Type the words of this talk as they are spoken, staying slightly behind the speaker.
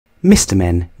Mr.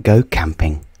 Men Go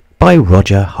Camping by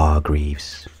Roger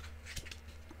Hargreaves.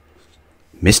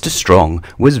 Mr. Strong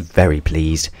was very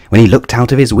pleased when he looked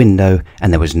out of his window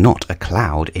and there was not a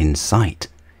cloud in sight.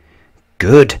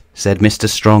 "Good," said Mr.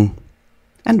 Strong.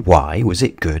 And why was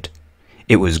it good?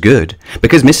 It was good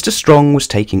because Mr. Strong was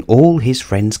taking all his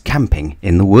friends camping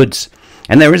in the woods,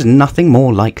 and there is nothing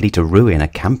more likely to ruin a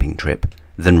camping trip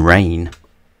than rain.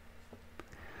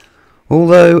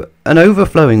 Although an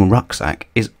overflowing rucksack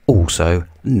is also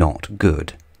not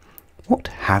good. "What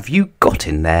have you got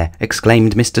in there?"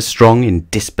 exclaimed Mr. Strong in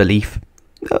disbelief.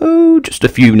 "Oh, just a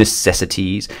few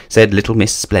necessities," said Little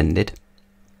Miss Splendid.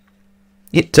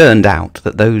 It turned out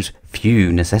that those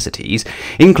few necessities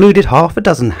included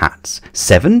 6 hats,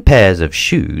 7 pairs of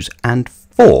shoes, and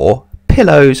 4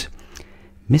 pillows.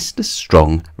 Mr.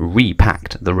 Strong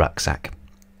repacked the rucksack.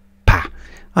 "Pah!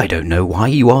 I don't know why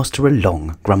you asked her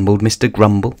along," grumbled Mr.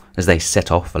 Grumble as they set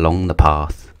off along the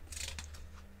path.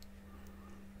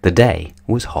 The day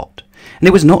was hot, and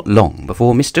it was not long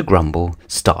before Mr. Grumble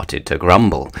started to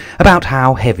grumble about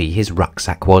how heavy his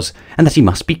rucksack was and that he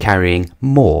must be carrying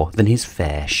more than his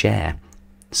fair share.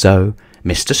 So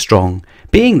Mr. Strong,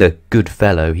 being the good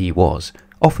fellow he was,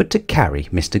 offered to carry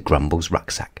Mr. Grumble's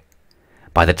rucksack.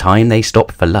 By the time they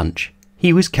stopped for lunch,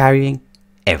 he was carrying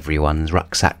everyone's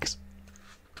rucksacks.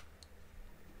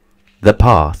 The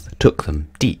path took them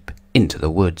deep into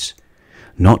the woods.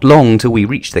 "Not long till we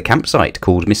reach the campsite,"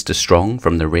 called Mr. Strong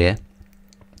from the rear.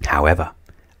 However,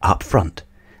 up front,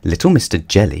 little Mr.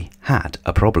 Jelly had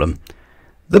a problem.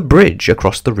 The bridge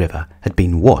across the river had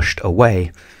been washed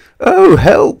away. "Oh,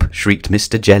 help!" shrieked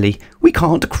Mr. Jelly. "We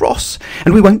can't cross,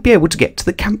 and we won't be able to get to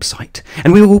the campsite,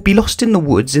 and we will be lost in the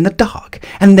woods in the dark,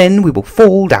 and then we will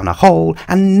fall down a hole,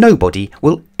 and nobody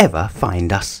will ever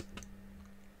find us."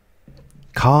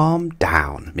 "Calm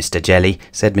down, Mr. Jelly,"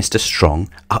 said Mr. Strong,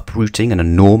 uprooting an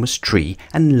enormous tree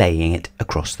and laying it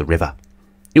across the river.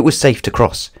 It was safe to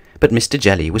cross, but Mr.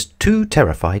 Jelly was too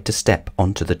terrified to step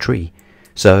onto the tree,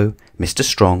 so Mr.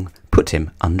 Strong put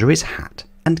him under his hat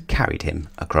and carried him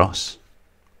across.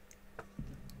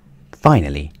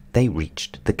 Finally, they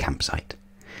reached the campsite.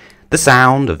 The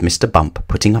sound of Mr. Bump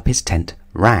putting up his tent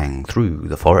rang through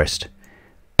the forest.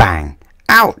 Bang!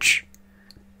 Ouch!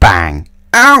 Bang!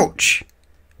 Ouch!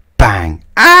 Bang!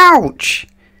 Ouch!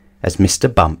 As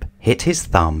Mr. Bump hit his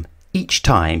thumb each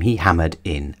time he hammered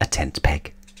in a tent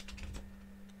peg.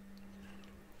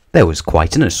 There was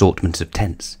quite an assortment of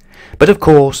tents, but of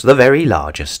course the very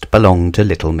largest belonged to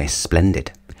Little Miss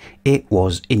Splendid. It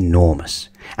was enormous,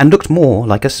 and looked more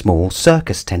like a small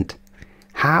circus tent.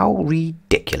 "How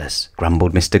ridiculous!"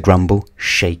 grumbled Mr. Grumble,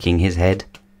 shaking his head.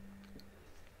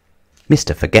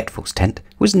 Mr. Forgetful's tent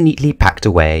was neatly packed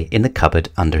away in the cupboard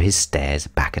under his stairs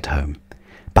back at home.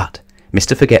 But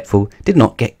Mr. Forgetful did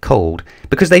not get cold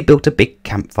because they built a big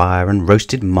campfire and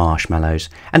roasted marshmallows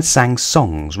and sang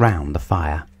songs round the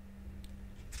fire.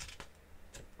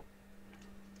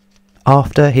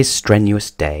 After his strenuous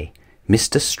day,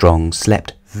 Mr. Strong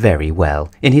slept very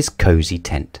well in his cosy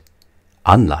tent,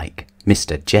 unlike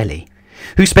Mr. Jelly,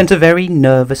 who spent a very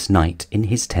nervous night in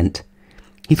his tent.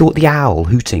 He thought the owl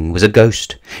hooting was a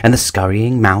ghost, and the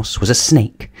scurrying mouse was a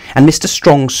snake, and Mr.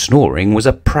 Strong's snoring was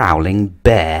a prowling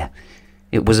bear.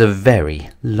 It was a very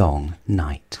long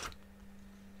night.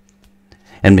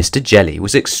 And Mr. Jelly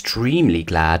was extremely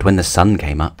glad when the sun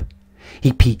came up.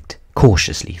 He peeked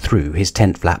cautiously through his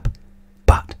tent flap,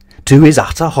 but to his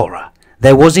utter horror,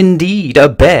 there was indeed a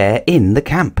bear in the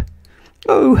camp.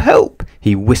 "Oh, help!"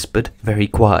 he whispered very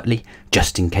quietly,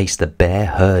 just in case the bear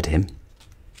heard him.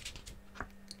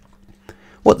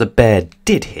 What the bear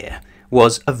did hear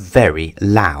was a very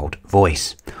loud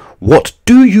voice. "What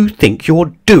do you think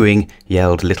you're doing?"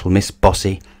 yelled Little Miss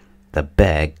Bossy. The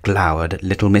bear glowered at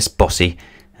Little Miss Bossy,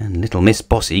 and Little Miss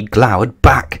Bossy glowered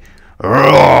back.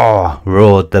 "Roar!"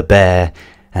 roared the bear,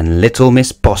 and Little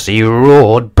Miss Bossy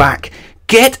roared back.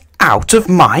 "Get out of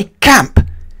my camp!"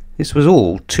 This was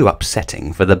all too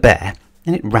upsetting for the bear,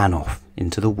 and it ran off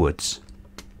into the woods.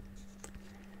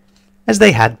 As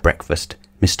they had breakfast,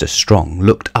 Mr. Strong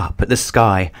looked up at the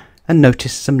sky and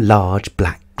noticed some large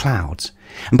black clouds,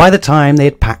 and by the time they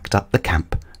had packed up the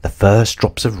camp, the first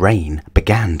drops of rain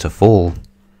began to fall.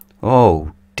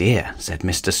 "Oh dear," said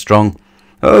Mr. Strong.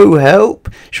 "Oh, help!"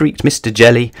 shrieked Mr.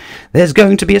 Jelly. "There's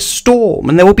going to be a storm,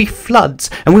 and there will be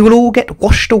floods, and we will all get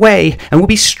washed away, and will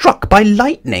be struck by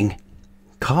lightning."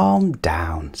 "Calm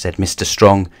down," said Mr.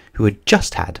 Strong, who had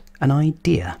just had an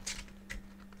idea.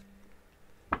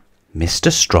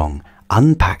 Mr. Strong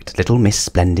unpacked Little Miss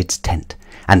Splendid's tent,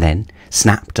 and then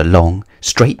snapped a long,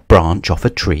 straight branch off a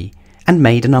tree, and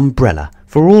made an umbrella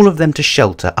for all of them to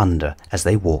shelter under as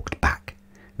they walked back.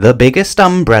 the biggest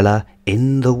umbrella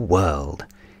in the world.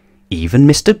 Even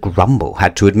Mr Grumble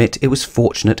had to admit it was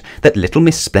fortunate that Little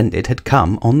Miss Splendid had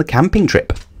come on the camping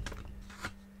trip.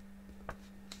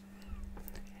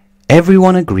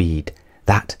 Everyone agreed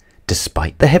that,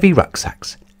 despite the heavy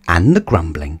rucksacks, and the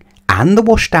grumbling, and the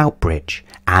washed-out bridge,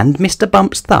 and Mr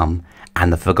Bump's thumb,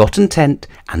 and the forgotten tent,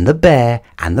 and the bear,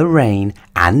 and the rain,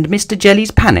 and Mr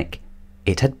Jelly's panic,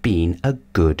 it had been a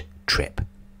good trip.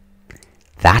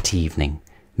 That evening,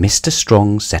 Mr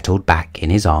Strong settled back in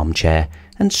his armchair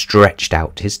and stretched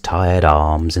out his tired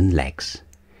arms and legs.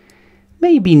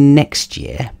 Maybe next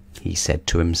year, he said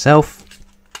to himself,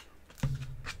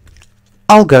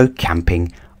 I'll go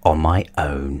camping on my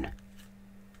own.